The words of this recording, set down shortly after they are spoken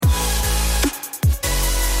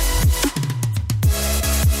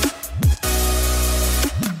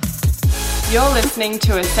You're listening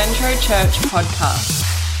to a Centro Church podcast.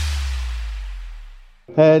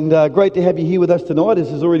 And great to have you here with us tonight. This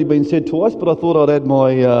has already been said twice, but I thought I'd add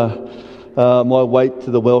my weight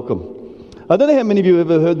to the welcome. I don't know how many of you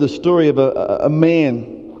have ever heard the story of a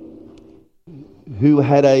man who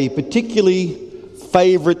had a particularly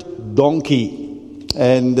favourite donkey.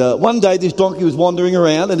 And one day this donkey was wandering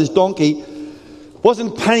around, and this donkey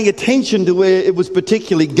wasn't paying attention to where it was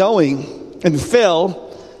particularly going and fell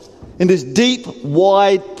in this deep,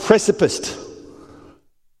 wide precipice.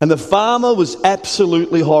 And the farmer was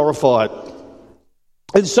absolutely horrified.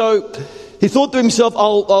 And so he thought to himself,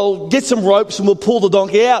 I'll get some ropes and we'll pull the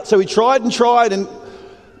donkey out. So he tried, and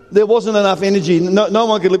there wasn't enough energy. No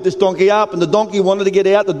one could lift this donkey up, and the donkey wanted to get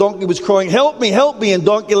out. The donkey was crying, help me, in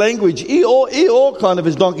donkey language. Eeyore, kind of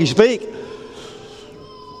as donkeys speak.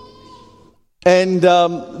 And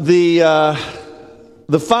the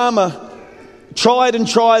farmer tried, and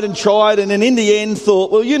then in the end thought,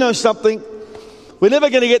 well, you know something? We're never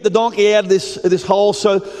going to get the donkey out of this hole,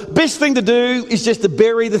 so best thing to do is just to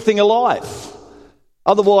bury the thing alive.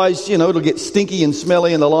 Otherwise, it'll get stinky and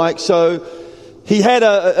smelly and the like. So he had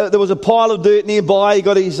there was a pile of dirt nearby. He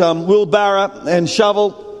got his wheelbarrow and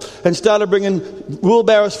shovel and started bringing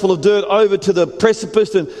wheelbarrows full of dirt over to the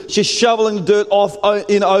precipice and just shoveling the dirt off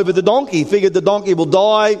in over the donkey. He figured the donkey will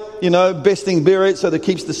die, best thing bury it so that it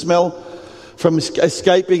keeps the smell from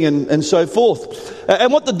escaping and so forth.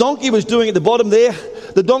 And what the donkey was doing at the bottom there,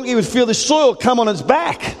 the donkey would feel the soil come on its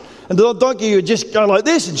back, and the donkey would just go like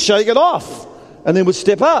this and shake it off, and then would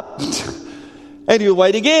step up. And he would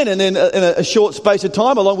wait again, and then in a short space of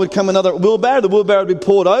time along would come another wheelbarrow. The wheelbarrow would be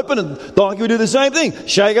poured open, and the donkey would do the same thing,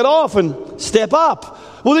 shake it off and step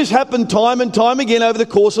up. Well, this happened time and time again over the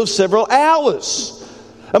course of several hours.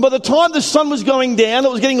 And by the time the sun was going down,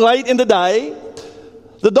 it was getting late in the day,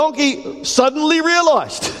 the donkey suddenly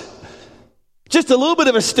realised, just a little bit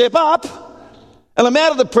of a step up, and I'm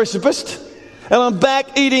out of the precipice, and I'm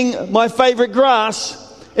back eating my favourite grass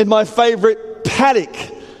in my favourite paddock.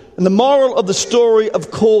 And the moral of the story,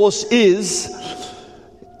 of course, is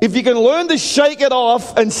if you can learn to shake it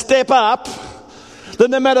off and step up,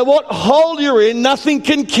 then no matter what hole you're in, nothing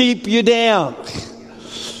can keep you down.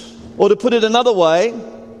 Or to put it another way,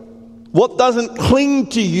 what doesn't cling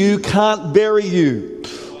to you can't bury you.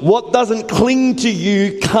 What doesn't cling to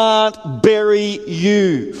you can't bury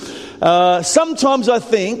you. Sometimes I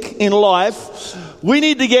think in life we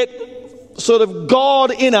need to get sort of God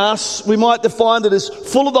in us. We might define it as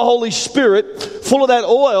full of the Holy Spirit, full of that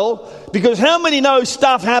oil, because how many know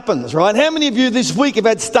stuff happens, right? How many of you this week have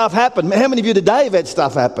had stuff happen? How many of you today have had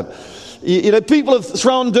stuff happen? People have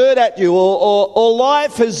thrown dirt at you, or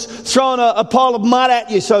life has thrown a pile of mud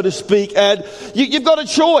at you, so to speak, and you've got a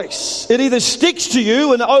choice. It either sticks to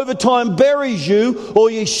you and over time buries you,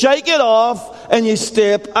 or you shake it off and you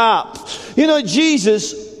step up.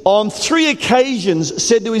 Jesus on 3 occasions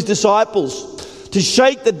said to his disciples to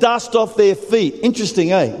shake the dust off their feet.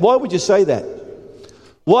 Interesting, eh? Why would you say that?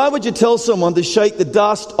 Why would you tell someone to shake the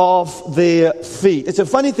dust off their feet? It's a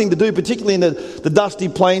funny thing to do, particularly in the dusty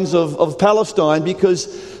plains of Palestine,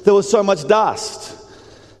 because there was so much dust.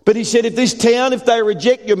 But he said, if they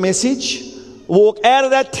reject your message, walk out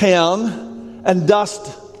of that town and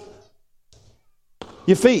dust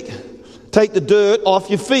your feet. Take the dirt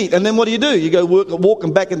off your feet. And then what do? You go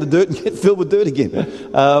walking back in the dirt and get filled with dirt again.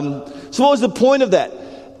 So what was the point of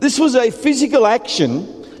that? This was a physical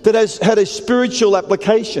action that has had a spiritual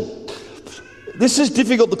application. This is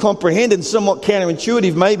difficult to comprehend and somewhat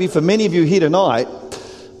counterintuitive maybe for many of you here tonight,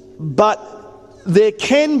 but there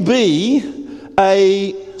can be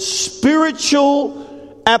a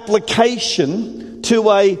spiritual application to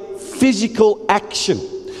a physical action.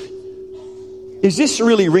 Is this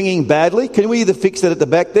really ringing badly? Can we either fix that at the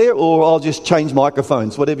back there, or I'll just change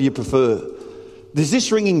microphones, whatever you prefer. Is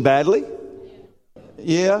this ringing badly?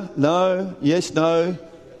 Yeah? No? Yes? No?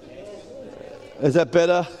 Is that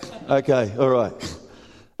better? Okay, all right.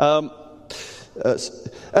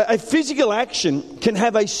 A physical action can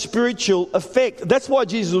have a spiritual effect. That's why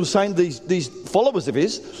Jesus was saying these followers of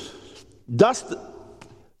his, dust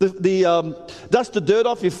the dirt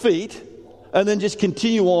off your feet and then just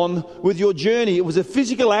continue on with your journey. It was a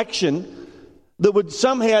physical action that would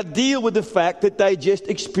somehow deal with the fact that they just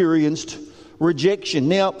experienced rejection.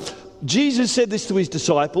 Now, Jesus said this to his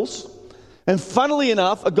disciples. And funnily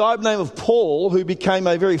enough, a guy by the name of Paul, who became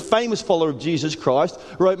a very famous follower of Jesus Christ,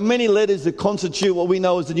 wrote many letters that constitute what we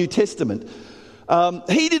know as the New Testament.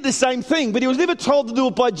 He did the same thing, but he was never told to do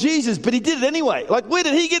it by Jesus, but he did it anyway. Like, where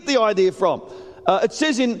did he get the idea from? It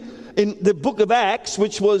says in in the book of Acts,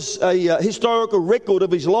 which was a historical record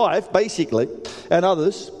of his life, basically, and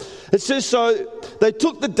others. It says, so they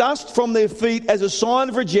took the dust from their feet as a sign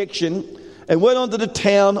of rejection and went on to the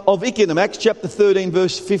town of Iconium. Acts chapter 13,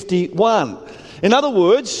 verse 51. In other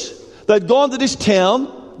words, they'd gone to this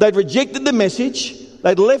town, they'd rejected the message,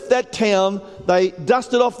 they'd left that town, they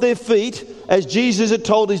dusted off their feet as Jesus had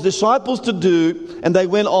told his disciples to do, and they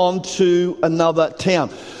went on to another town.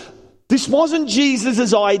 This wasn't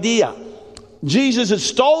Jesus' idea. Jesus had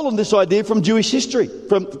stolen this idea from Jewish history,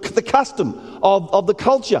 from the custom of the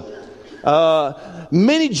culture.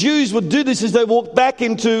 Many Jews would do this as they walked back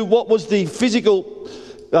into what was the physical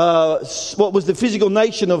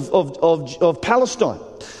nation of Palestine.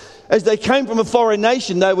 As they came from a foreign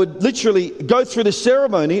nation, they would literally go through the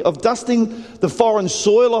ceremony of dusting the foreign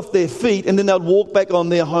soil off their feet, and then they'd walk back on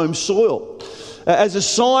their home soil. As a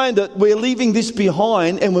sign that we're leaving this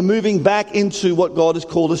behind and we're moving back into what God has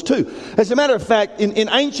called us to. As a matter of fact, in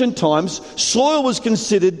ancient times, soil was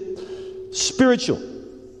considered spiritual.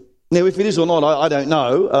 Now, if it is or not, I don't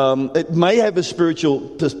know. It may have a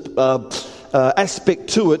spiritual aspect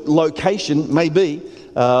to it, location, maybe.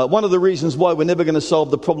 One of the reasons why we're never going to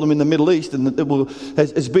solve the problem in the Middle East, and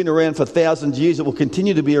has been around for thousands of years, it will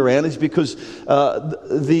continue to be around, is because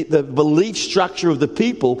the belief structure of the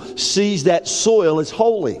people sees that soil as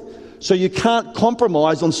holy. So you can't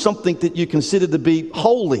compromise on something that you consider to be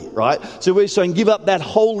holy, right? So we're saying give up that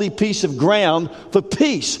holy piece of ground for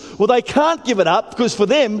peace. Well, they can't give it up because for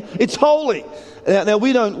them it's holy. Now,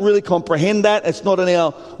 we don't really comprehend that. It's not in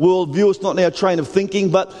our worldview. It's not in our train of thinking.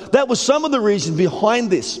 But that was some of the reason behind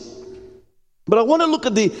this. But I want to look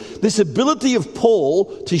at this ability of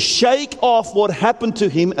Paul to shake off what happened to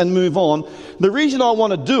him and move on. The reason I want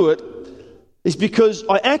to do it is because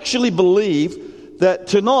I actually believe that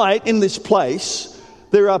tonight in this place,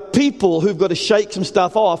 there are people who've got to shake some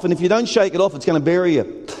stuff off. And if you don't shake it off, it's going to bury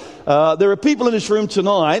you. There are people in this room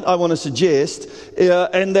tonight, I want to suggest,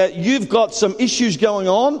 and that you've got some issues going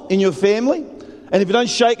on in your family, and if you don't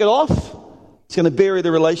shake it off, it's going to bury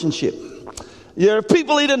the relationship. There are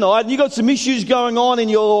people here tonight, and you've got some issues going on in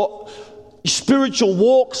your spiritual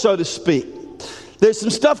walk, so to speak. There's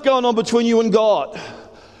some stuff going on between you and God.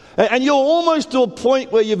 And you're almost to a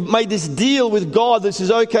point where you've made this deal with God that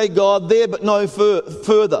says, okay, God, there but no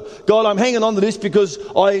further. God, I'm hanging on to this because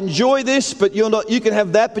I enjoy this, but you're not. You can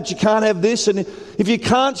have that, but you can't have this. And if you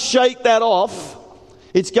can't shake that off,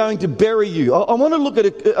 it's going to bury you. I want to look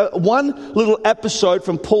at one little episode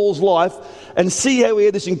from Paul's life and see how he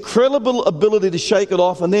had this incredible ability to shake it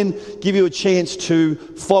off, and then give you a chance to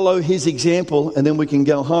follow his example, and then we can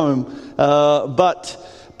go home. But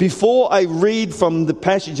before I read from the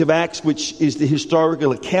passage of Acts, which is the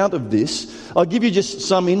historical account of this, I'll give you just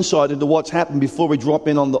some insight into what's happened before we drop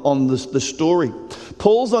in on the story.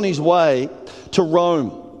 Paul's on his way to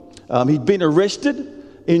Rome. He'd been arrested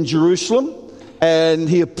in Jerusalem, and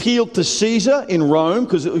he appealed to Caesar in Rome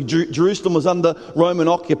because Jerusalem was under Roman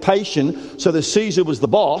occupation, so the Caesar was the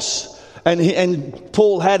boss, and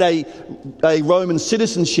Paul had a Roman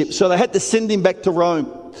citizenship, so they had to send him back to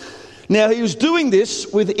Rome. Now, he was doing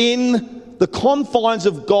this within the confines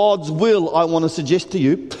of God's will, I want to suggest to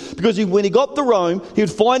you, because when he got to Rome, he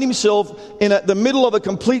would find himself in the middle of a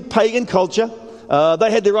complete pagan culture.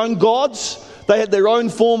 They had their own gods. They had their own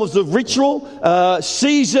forms of ritual.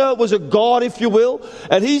 Caesar was a god, if you will,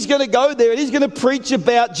 and he's going to go there and he's going to preach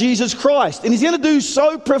about Jesus Christ. And he's going to do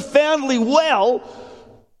so profoundly well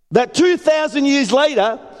that 2,000 years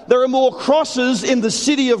later, there are more crosses in the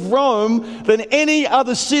city of Rome than any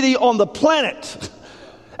other city on the planet.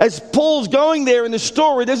 As Paul's going there in the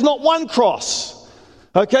story, there's not one cross.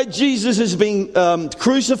 Okay, Jesus has been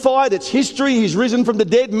crucified. It's history. He's risen from the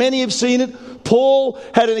dead. Many have seen it. Paul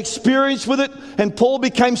had an experience with it, and Paul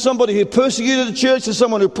became somebody who persecuted the church, and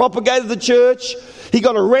someone who propagated the church. He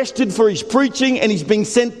got arrested for his preaching, and he's been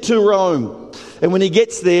sent to Rome. And when he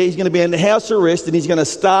gets there, he's going to be under house arrest, and he's going to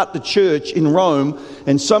start the church in Rome.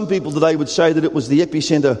 And some people today would say that it was the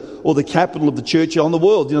epicenter or the capital of the church on the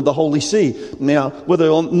world, the Holy See. Now, whether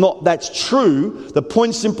or not that's true, the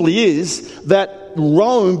point simply is that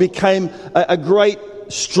Rome became a great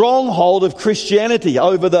stronghold of Christianity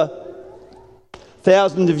over the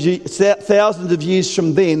thousands of years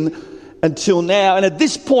from then until now. And at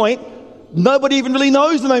this point, nobody even really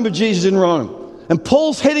knows the name of Jesus in Rome. And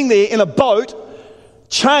Paul's heading there in a boat,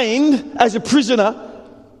 chained as a prisoner,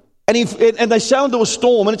 and they sail into a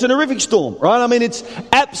storm, and it's an horrific storm, right? I mean, it's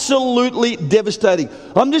absolutely devastating.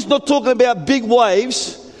 I'm just not talking about big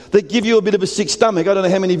waves that give you a bit of a sick stomach. I don't know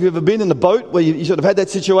how many of you have ever been in a boat where you sort of had that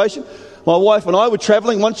situation. My wife and I were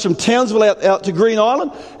travelling once from Townsville out to Green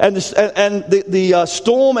Island, and the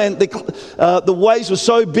storm and the waves were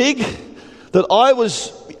so big that I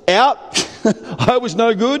was out. I was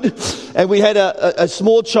no good, and we had a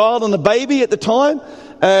small child and a baby at the time,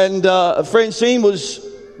 and Francine was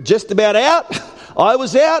just about out. I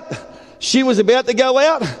was out. She was about to go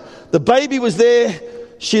out. The baby was there.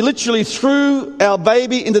 She literally threw our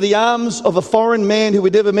baby into the arms of a foreign man who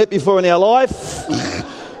we'd never met before in our life.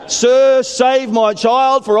 Sir, save my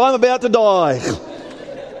child, for I'm about to die.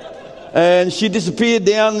 And she disappeared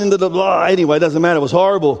down into the... Anyway, it doesn't matter, it was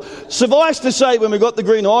horrible. Suffice to say, when we got to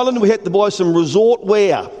Green Island, we had to buy some resort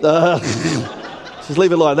wear. Just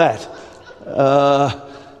leave it like that.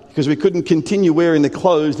 Because we couldn't continue wearing the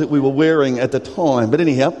clothes that we were wearing at the time. But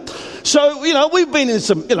anyhow, so, we've been in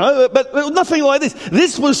some, but nothing like this.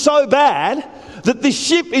 This was so bad that the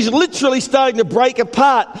ship is literally starting to break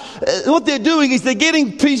apart. What they're doing is they're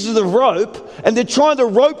getting pieces of rope and they're trying to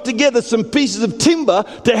rope together some pieces of timber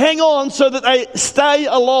to hang on so that they stay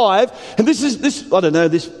alive. And this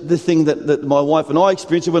thing that my wife and I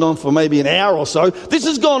experienced, it went on for maybe an hour or so. This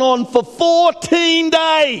has gone on for 14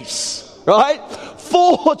 days, right?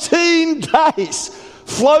 14 days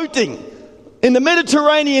floating in the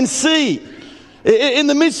Mediterranean Sea in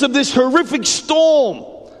the midst of this horrific storm.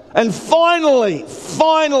 And finally,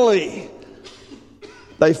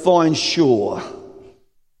 they find shore.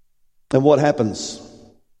 And what happens?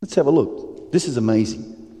 Let's have a look. This is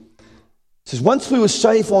amazing. It says, once we were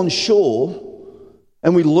safe on shore,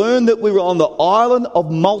 and we learned that we were on the island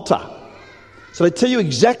of Malta. So they tell you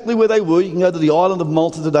exactly where they were. You can go to the island of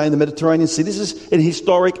Malta today in the Mediterranean Sea. This is an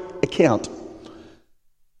historic account.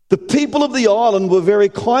 The people of the island were very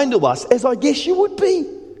kind to us, as I guess you would be,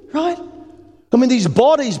 right? I mean, these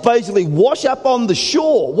bodies basically wash up on the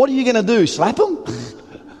shore. What are you going to do? Slap them?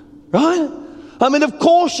 Right? I mean, of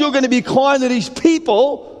course you're going to be kind to these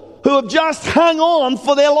people who have just hung on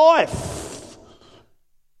for their life.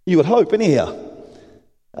 You would hope, anyhow.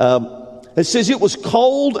 It says it was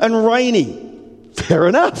cold and rainy. Fair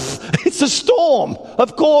enough. It's a storm.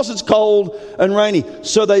 Of course it's cold and rainy.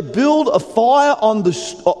 So they build a fire on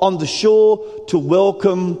the shore to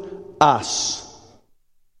welcome us.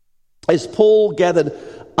 As Paul gathered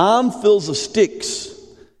armfuls of sticks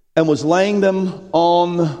and was laying them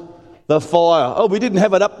on the fire. Oh, we didn't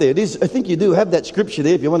have it up there. I think you do have that scripture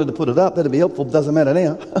there. If you wanted to put it up, that'd be helpful. Doesn't matter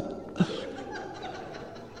now.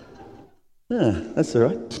 That's all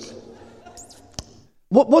right.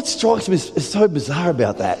 What strikes me is so bizarre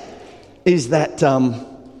about that is that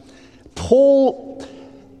Paul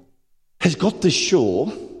has got to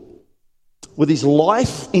shore with his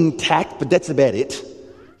life intact, but that's about it.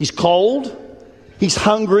 He's cold. He's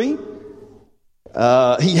hungry.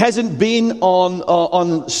 He hasn't been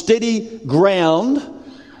on steady ground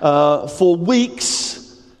for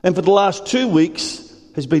weeks, and for the last 2 weeks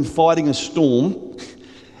has been fighting a storm.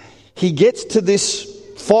 He gets to this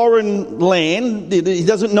foreign land. He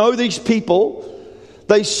doesn't know these people.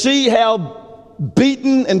 They see how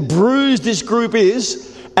beaten and bruised this group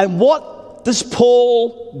is, and what does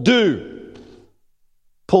Paul do?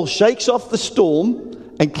 Paul shakes off the storm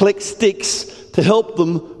and collects sticks to help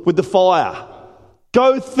them with the fire.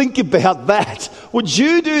 Go think about that. Would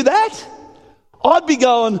you do that? I'd be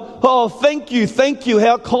going, oh, thank you,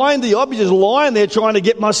 how kind of you. I'd be just lying there trying to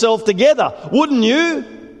get myself together. Wouldn't you?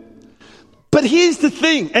 But here's the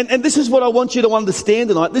thing, and this is what I want you to understand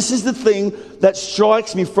tonight. This is the thing that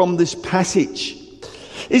strikes me from this passage,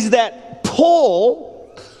 is that Paul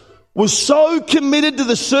was so committed to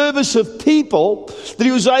the service of people that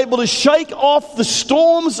he was able to shake off the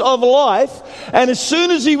storms of life, and as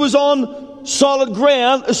soon as he was on solid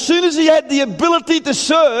ground, as soon as he had the ability to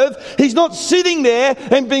serve, he's not sitting there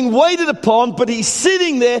and being waited upon, but he's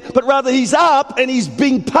sitting there, but rather he's up and he's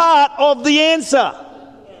being part of the answer.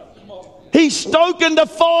 He's stoking the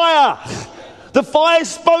fire. The fire's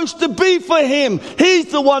supposed to be for him. He's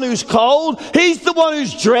the one who's cold. He's the one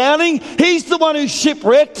who's drowning. He's the one who's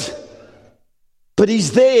shipwrecked. But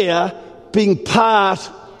he's there being part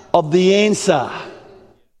of the answer.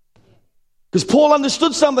 Because Paul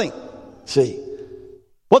understood something. See,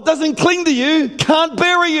 what doesn't cling to you can't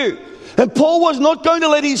bury you. And Paul was not going to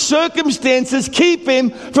let his circumstances keep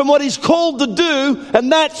him from what he's called to do, and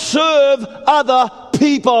that's serve other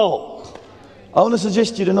people. I want to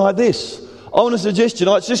suggest to you tonight this. I want to suggest to you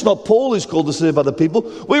tonight, it's just not Paul who's called to serve other people.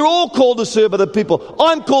 We're all called to serve other people.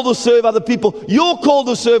 I'm called to serve other people. You're called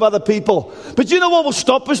to serve other people. But you know what will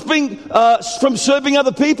stop us from serving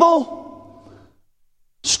other people?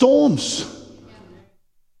 Storms.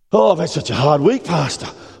 Oh, I've had such a hard week, Pastor.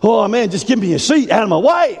 Oh, man, just give me a seat out of my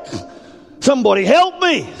way. Somebody help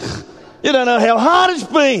me. You don't know how hard it's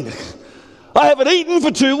been. I haven't eaten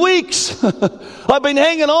for 2 weeks. I've been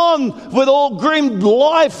hanging on with all grim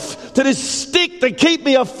life to this stick to keep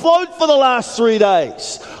me afloat for the last 3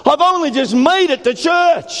 days. I've only just made it to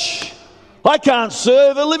church. I can't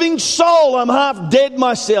serve a living soul. I'm half dead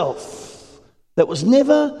myself. That was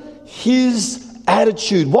never his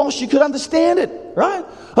attitude, whilst you could understand it, right?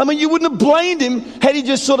 I mean, you wouldn't have blamed him had he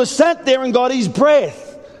just sort of sat there and got his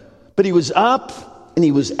breath. But he was up. And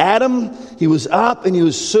he was Adam, he was up and he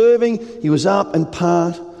was serving, he was up and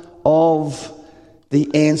part of the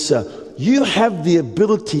answer. You have the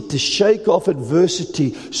ability to shake off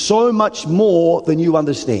adversity so much more than you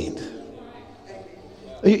understand.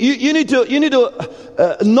 You need to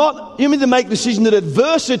make the decision that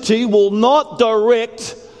adversity will not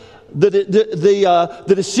direct the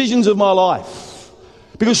decisions of my life.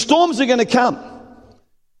 Because storms are going to come.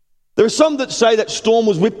 There are some that say that storm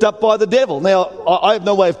was whipped up by the devil. Now, I have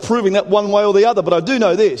no way of proving that one way or the other, but I do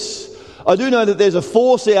know this. I do know that there's a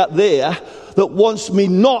force out there that wants me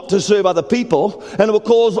not to serve other people, and it will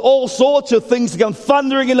cause all sorts of things to come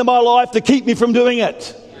thundering into my life to keep me from doing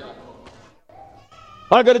it.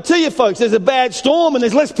 I've got to tell you, folks, there's a bad storm and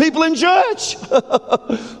there's less people in church.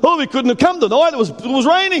 Oh, we couldn't have come tonight. It was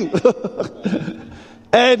raining.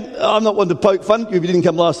 And I'm not one to poke fun if you didn't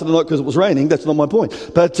come last night because it was raining. That's not my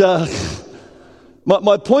point. But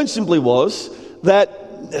my point simply was that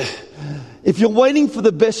if you're waiting for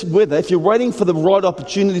the best weather, if you're waiting for the right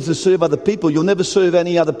opportunity to serve other people, you'll never serve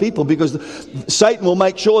any other people because Satan will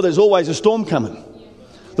make sure there's always a storm coming.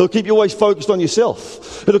 It'll keep you always focused on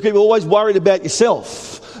yourself. It'll keep you always worried about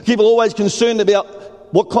yourself. Keep you always concerned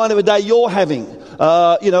about what kind of a day you're having.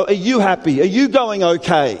 Are you happy? Are you going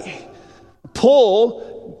okay?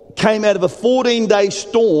 Paul came out of a 14-day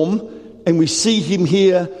storm and we see him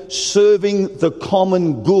here serving the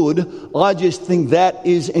common good. I just think that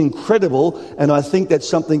is incredible, and I think that's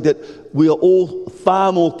something that we are all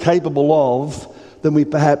far more capable of than we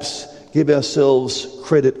perhaps give ourselves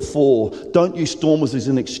credit for. Don't use storms as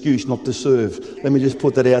an excuse not to serve. Let me just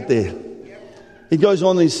put that out there. He goes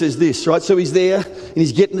on and he says this, right? So he's there and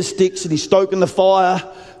he's getting the sticks and he's stoking the fire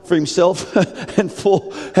for himself and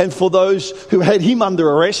for those who had him under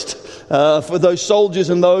arrest, for those soldiers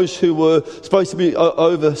and those who were supposed to be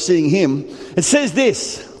overseeing him. It says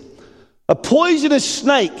this: a poisonous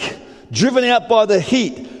snake driven out by the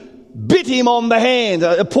heat bit him on the hand.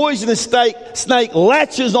 A poisonous snake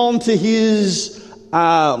latches onto his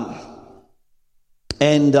arm.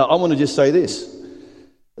 And I want to just say this,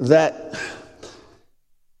 that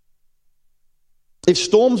if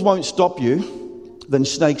storms won't stop you, then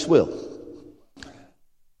snakes will.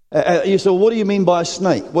 You say, well, what do you mean by a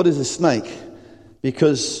snake? What is a snake?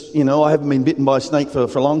 Because, I haven't been bitten by a snake for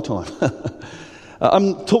a long time.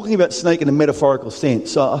 I'm talking about snake in a metaphorical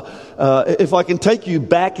sense. If I can take you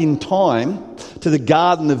back in time to the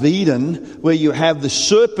Garden of Eden, where you have the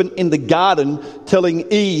serpent in the garden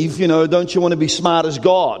telling Eve, don't you want to be smart as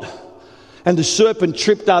God? And the serpent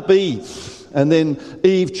tripped up Eve, and then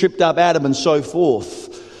Eve tripped up Adam, and so forth.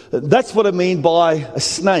 That's what I mean by a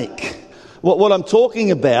snake. What I'm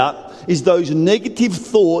talking about is those negative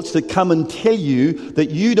thoughts that come and tell you that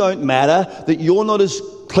you don't matter, that you're not as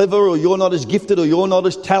clever, or you're not as gifted, or you're not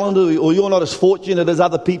as talented, or you're not as fortunate as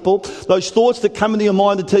other people. Those thoughts that come into your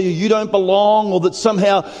mind to tell you you don't belong, or that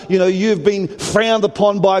somehow, you've been frowned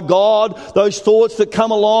upon by God. Those thoughts that come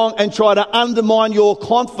along and try to undermine your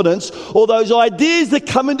confidence, or those ideas that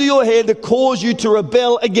come into your head to cause you to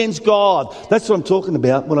rebel against God. That's what I'm talking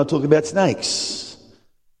about when I talk about snakes.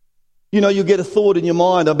 You get a thought in your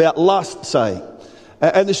mind about lust, say,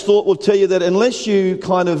 and this thought will tell you that unless you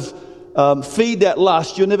kind of feed that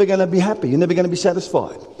lust, you're never going to be happy. You're never going to be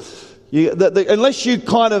satisfied. Unless you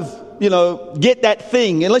kind of, get that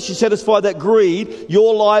thing, unless you satisfy that greed,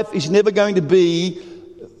 your life is never going to be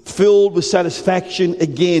filled with satisfaction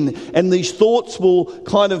again. And these thoughts will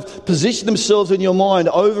kind of position themselves in your mind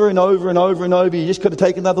over and over and over and over. You just got to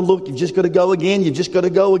take another look. You've just got to go again. You've just got to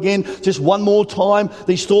go again. Just one more time.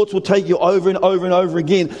 These thoughts will take you over and over and over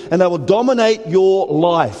again. And they will dominate your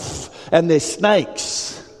life. And they're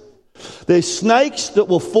snakes. They're snakes that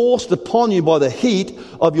will forced upon you by the heat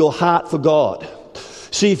of your heart for God.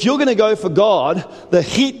 See, if you're going to go for God, the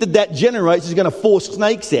heat that generates is going to force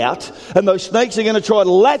snakes out, and those snakes are going to try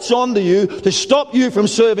to latch onto you to stop you from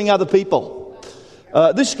serving other people.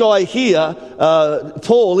 This guy here,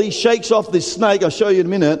 Paul, he shakes off this snake. I'll show you in a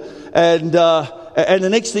minute, and and the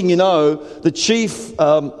next thing you know, the chief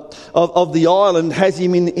of the island has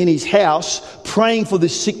him in his house praying for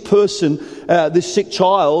this sick person, this sick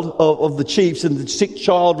child of the chiefs, and the sick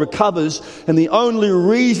child recovers. And the only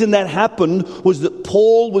reason that happened was that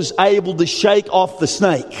Paul was able to shake off the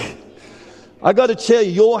snake. I got to tell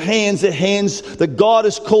you, your hands are hands that God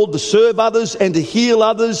has called to serve others and to heal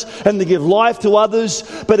others and to give life to others.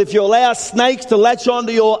 But if you allow snakes to latch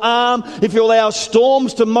onto your arm, if you allow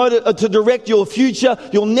storms to direct your future,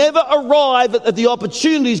 you'll never arrive at the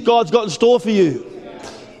opportunities God's got in store for you.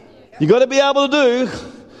 You got to be able to do,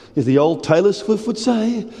 as the old Taylor Swift would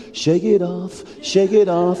say, shake it off,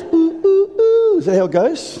 ooh, ooh, ooh. Is that how it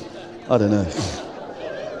goes? I don't know.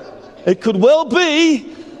 It could well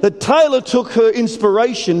be that Taylor took her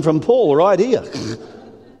inspiration from Paul right here.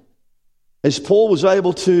 As Paul was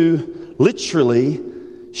able to literally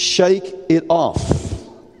shake it off.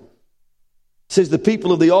 It says the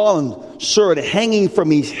people of the island saw it hanging from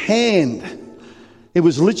his hand. It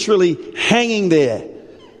was literally hanging there.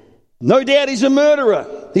 No doubt he's a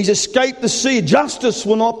murderer. He's escaped the sea. Justice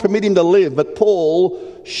will not permit him to live. But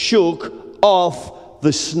Paul shook off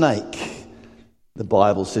the snake. The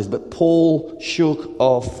Bible says, but Paul shook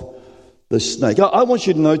off the snake. I want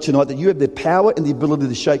you to know tonight that you have the power and the ability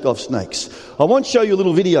to shake off snakes. I want to show you a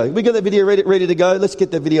little video. We got that video ready to go. Let's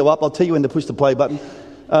get that video up. I'll tell you when to push the play button.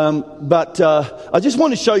 But I just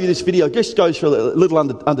want to show you this video. It just goes for a little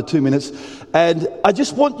under 2 minutes. And I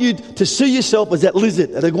just want you to see yourself as that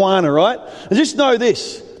lizard, that iguana, right? And just know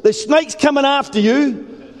this. There's snakes coming after you.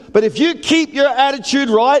 But if you keep your attitude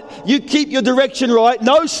right, you keep your direction right,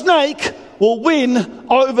 no snake will win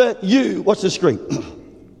over you. Watch the screen.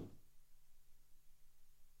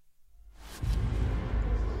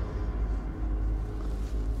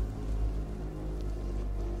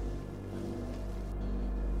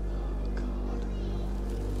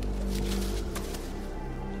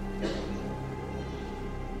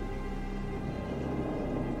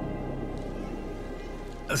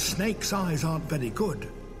 A snake's eyes aren't very good,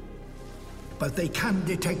 but they can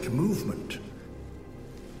detect movement.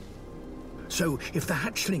 So if the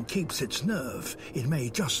hatchling keeps its nerve, it may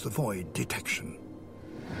just avoid detection.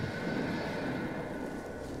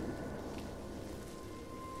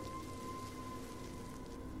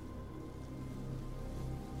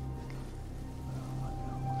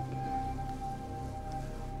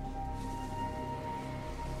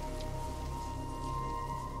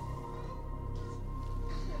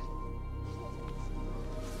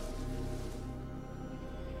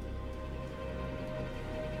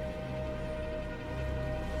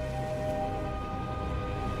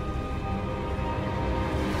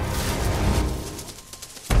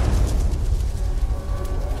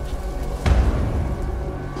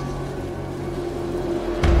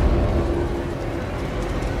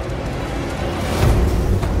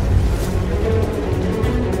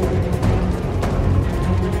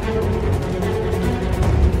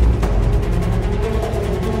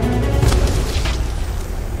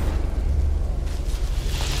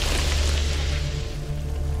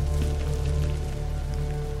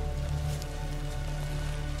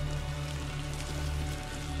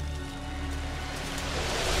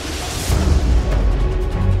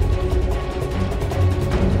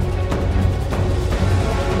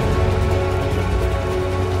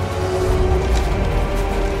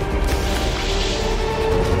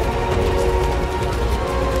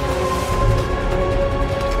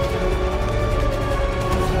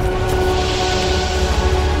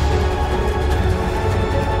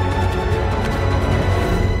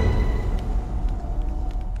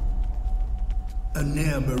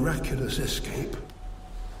 Escape.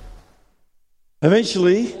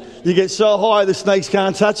 Eventually, you get so high the snakes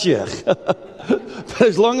can't touch you. But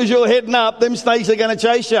as long as you're heading up, them snakes are going to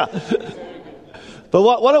chase you. But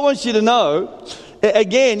what I want you to know,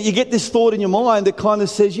 again, you get this thought in your mind that kind of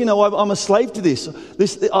says, you know, I'm a slave to this.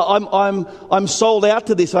 I'm sold out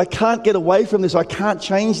to this. I can't get away from this. I can't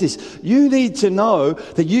change this. You need to know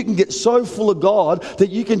that you can get so full of God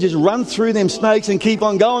that you can just run through them snakes and keep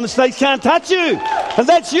on going. The snakes can't touch you. And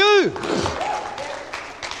that's you.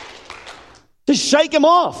 Just shake them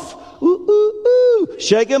off. Ooh, ooh, ooh.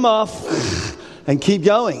 Shake them off and keep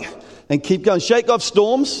going. And keep going. Shake off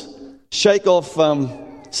storms. Shake off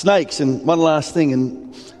snakes. And one last thing,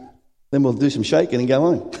 and then we'll do some shaking and go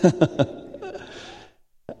home.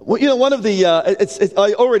 Well, you know, one of the,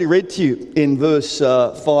 I already read to you in verse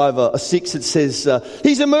 5 or 6, it says,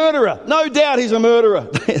 he's a murderer. No doubt he's a murderer,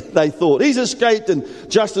 they thought. He's escaped and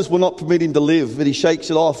justice will not permit him to live. But he shakes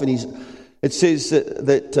it off, and it says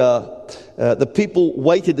that the people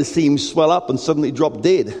waited to see him swell up and suddenly drop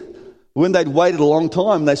dead. when they'd waited a long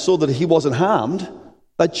time, they saw that he wasn't harmed,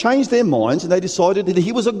 they changed their minds and they decided that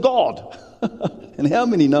he was a god. And how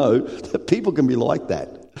many know that people can be like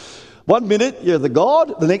that? 1 minute you're the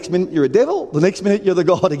god, the next minute you're a devil, the next minute you're the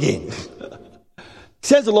god again.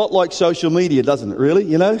 Sounds a lot like social media, doesn't it, really,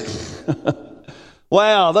 you know?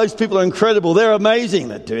 Wow, those people are incredible. They're amazing.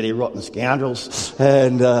 They're dirty, rotten scoundrels.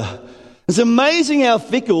 And it's amazing how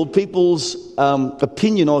fickle people's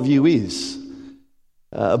opinion of you is.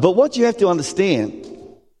 But what you have to understand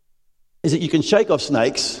is that you can shake off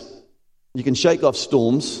snakes, you can shake off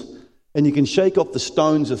storms, and you can shake off the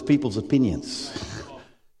stones of people's opinions.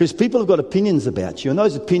 Because people have got opinions about you, and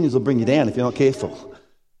those opinions will bring you down if you're not careful.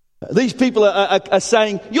 These people are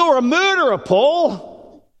saying, "You're a murderer,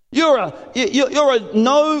 Paul. You're a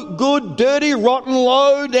no good, dirty, rotten,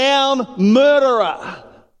 low down murderer."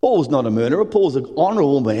 Paul's not a murderer. Paul's an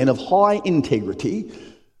honourable man of high integrity.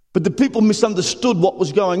 But the people misunderstood what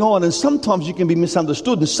was going on, and sometimes you can be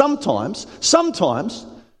misunderstood, and sometimes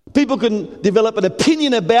people can develop an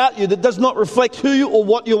opinion about you that does not reflect who you or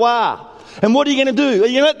what you are. And what are you going to do? Are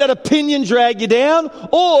you going to let that opinion drag you down,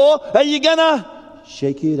 or are you going to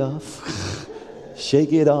shake it off?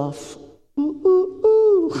 Shake it off. Ooh, ooh,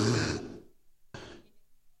 ooh.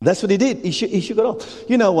 That's what he did. He shook it off.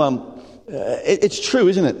 You know, it's true,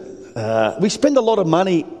 isn't it? We spend a lot of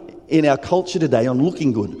money in our culture today on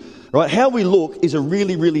looking good, right? How we look is a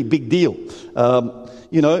really, really big deal.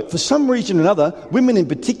 You know, for some reason or another, women in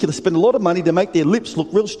particular spend a lot of money to make their lips look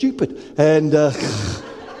real stupid. And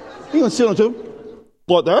you can sit on to them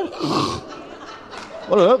like that.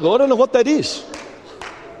 I don't know what that is.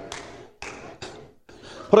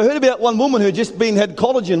 But I heard about one woman who had just had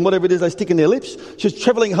collagen, whatever it is they stick in their lips. She was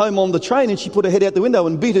travelling home on the train and she put her head out the window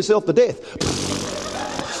and beat herself to death.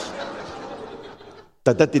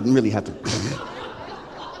 That didn't really happen.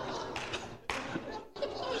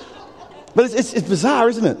 But it's bizarre,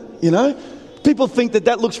 isn't it? You know, people think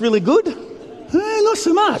that looks really good. Not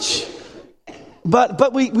so much.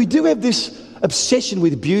 But we do have this obsession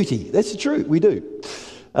with beauty. That's the truth. We do.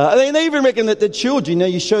 They even reckon that the children, you know,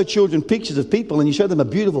 you show children pictures of people and you show them a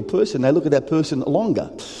beautiful person, they look at that person longer.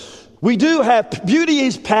 We do have, beauty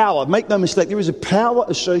is power. Make no mistake, there is a power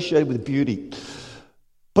associated with beauty.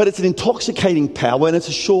 But it's an intoxicating power and it's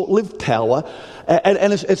a short-lived power.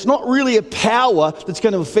 And it's not really a power that's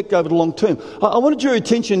going to affect over the long term. I want to draw your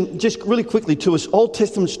attention just really quickly to an Old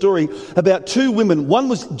Testament story about two women. One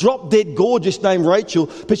was drop-dead gorgeous named Rachel,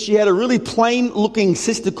 but she had a really plain-looking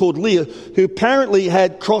sister called Leah who apparently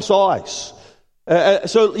had cross eyes.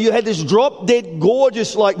 So you had this drop-dead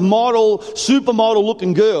gorgeous like model,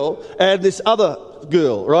 supermodel-looking girl and this other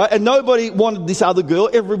girl, right? And nobody wanted this other girl.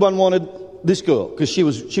 Everyone wanted this girl because she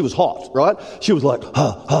was hot, right? She was like,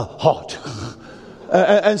 hot.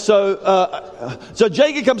 And so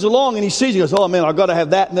Jacob comes along and he sees, he goes, "Oh man, I've got to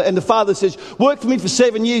have that." And the father says, "Work for me for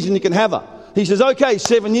 7 years and you can have her." He says, "Okay,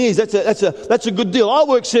 7 years. That's a good deal. I'll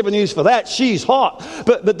work 7 years for that. She's hot."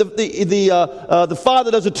 But the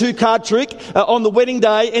father does a 2-card trick on the wedding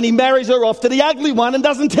day, and he marries her off to the ugly one and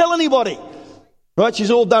doesn't tell anybody. Right?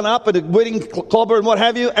 She's all done up at a wedding clobber and what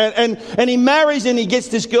have you. And he marries and he gets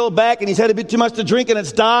this girl back and he's had a bit too much to drink and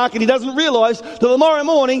it's dark and he doesn't realise till tomorrow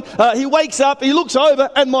morning he wakes up, he looks over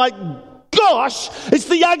and my gosh, it's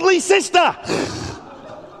the ugly sister.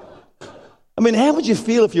 I mean, how would you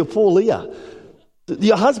feel if you're poor Leah?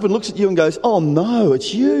 Your husband looks at you and goes, "Oh no,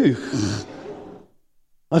 it's you.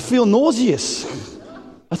 I feel nauseous.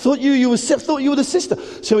 I thought you were the sister."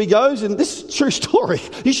 So he goes, and this is a true story.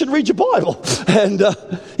 You should read your Bible. And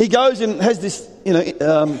he goes and has this,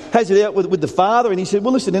 has it out with the father. And he said,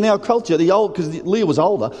 "Well, listen, in our culture, because Leah was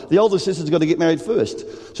older, the older sister's got to get married first.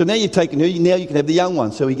 So now you've taken her, now you can have the young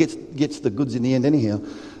one." So he gets the goods in the end anyhow.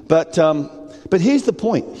 But here's the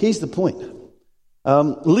point.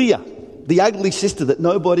 Leah, the ugly sister that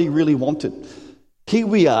nobody really wanted. Here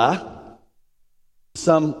we are,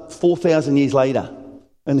 some 4,000 years later.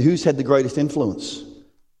 And who's had the greatest influence?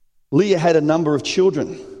 Leah had a number of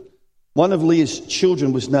children. One of Leah's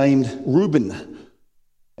children was named Reuben.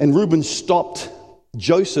 And Reuben stopped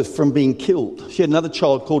Joseph from being killed. She had another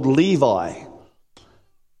child called Levi.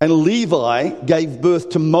 And Levi gave birth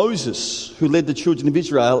to Moses, who led the children of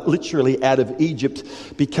Israel literally out of Egypt,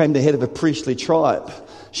 became the head of a priestly tribe.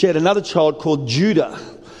 She had another child called Judah.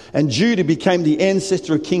 And Judah became the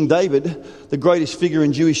ancestor of King David, the greatest figure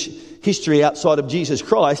in Jewish history outside of Jesus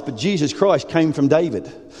Christ, but Jesus Christ came from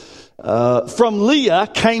David. From Leah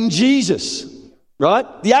came Jesus, right?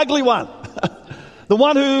 The ugly one. The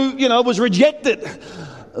one who, was rejected.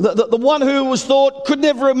 the one who was thought could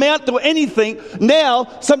never amount to anything, now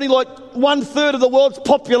something like 1/3 of the world's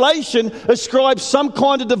population ascribes some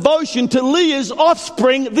kind of devotion to Leah's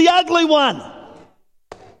offspring, the ugly one.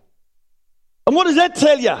 And what does that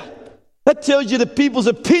tell you? That tells you that people's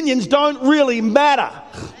opinions don't really matter.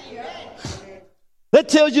 That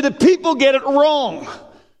tells you that people get it wrong.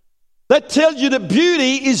 That tells you that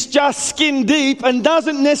beauty is just skin deep and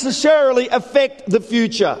doesn't necessarily affect the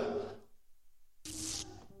future.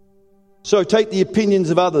 So take the opinions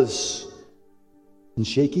of others and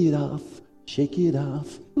shake it off, shake it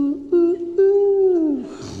off. Ooh, ooh,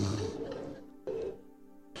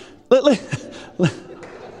 ooh.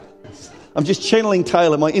 I'm just channeling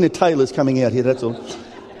Taylor. My inner Taylor's coming out here, that's all.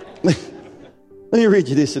 Let me read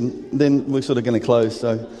you this and then we're sort of going to close.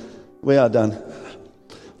 So we are done.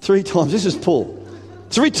 3 times, this is Paul.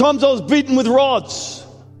 3 times I was beaten with rods,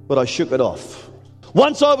 but I shook it off.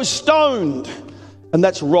 Once I was stoned, and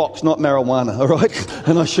that's rocks, not marijuana, all right?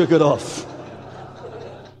 And I shook it off.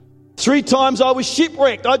 3 times I was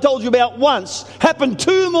shipwrecked. I told you about once. Happened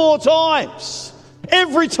 2 more times.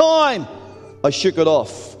 Every time I shook it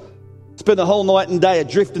off. Spent a whole night and day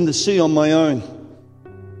adrift in the sea on my own.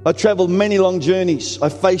 I travelled many long journeys. I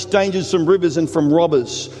faced dangers from rivers and from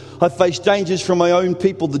robbers. I faced dangers from my own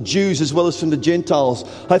people, the Jews, as well as from the Gentiles.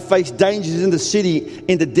 I faced dangers in the city,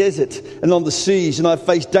 in the desert, and on the seas. And I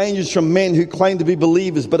faced dangers from men who claim to be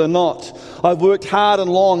believers but are not. I've worked hard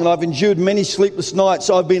and long, and I've endured many sleepless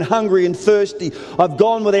nights. I've been hungry and thirsty. I've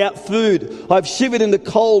gone without food. I've shivered in the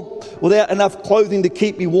cold without enough clothing to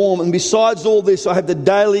keep me warm. And besides all this, I have the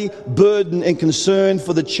daily burden and concern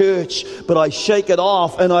for the church. But I shake it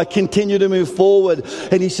off, and I continue to move forward.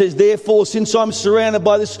 And he says, therefore, since I'm surrounded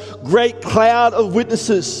by this great cloud of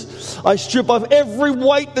witnesses, I strip off every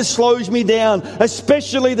weight that slows me down,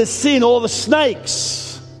 especially the sin or the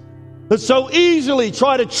snakes that so easily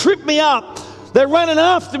try to trip me up. They're running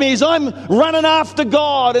after me as I'm running after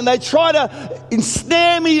God, and they try to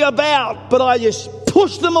ensnare me about, but I just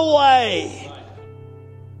push them away.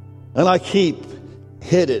 And I keep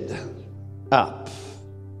headed up.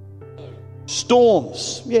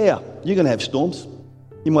 Storms. Yeah, you're going to have storms.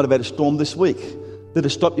 You might have had a storm this week. Did it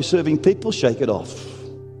stop you serving people? Shake it off.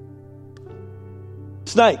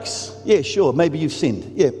 Snakes. Yeah, sure. Maybe you've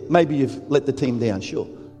sinned. Yeah, maybe you've let the team down. Sure.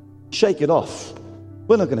 Shake it off.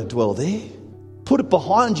 We're not going to dwell there. Put it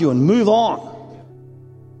behind you and move on.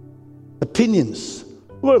 Opinions.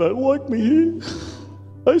 Well, they don't like me here.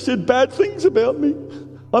 They said bad things about me.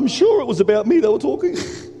 I'm sure it was about me they were talking.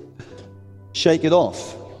 Shake it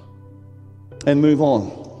off and move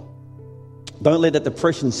on. Don't let that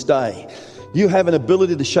depression stay. You have an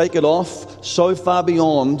ability to shake it off so far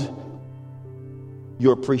beyond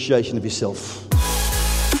your appreciation of yourself.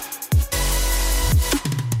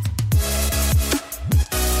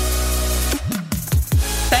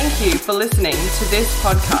 Thank you for listening to this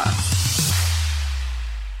podcast.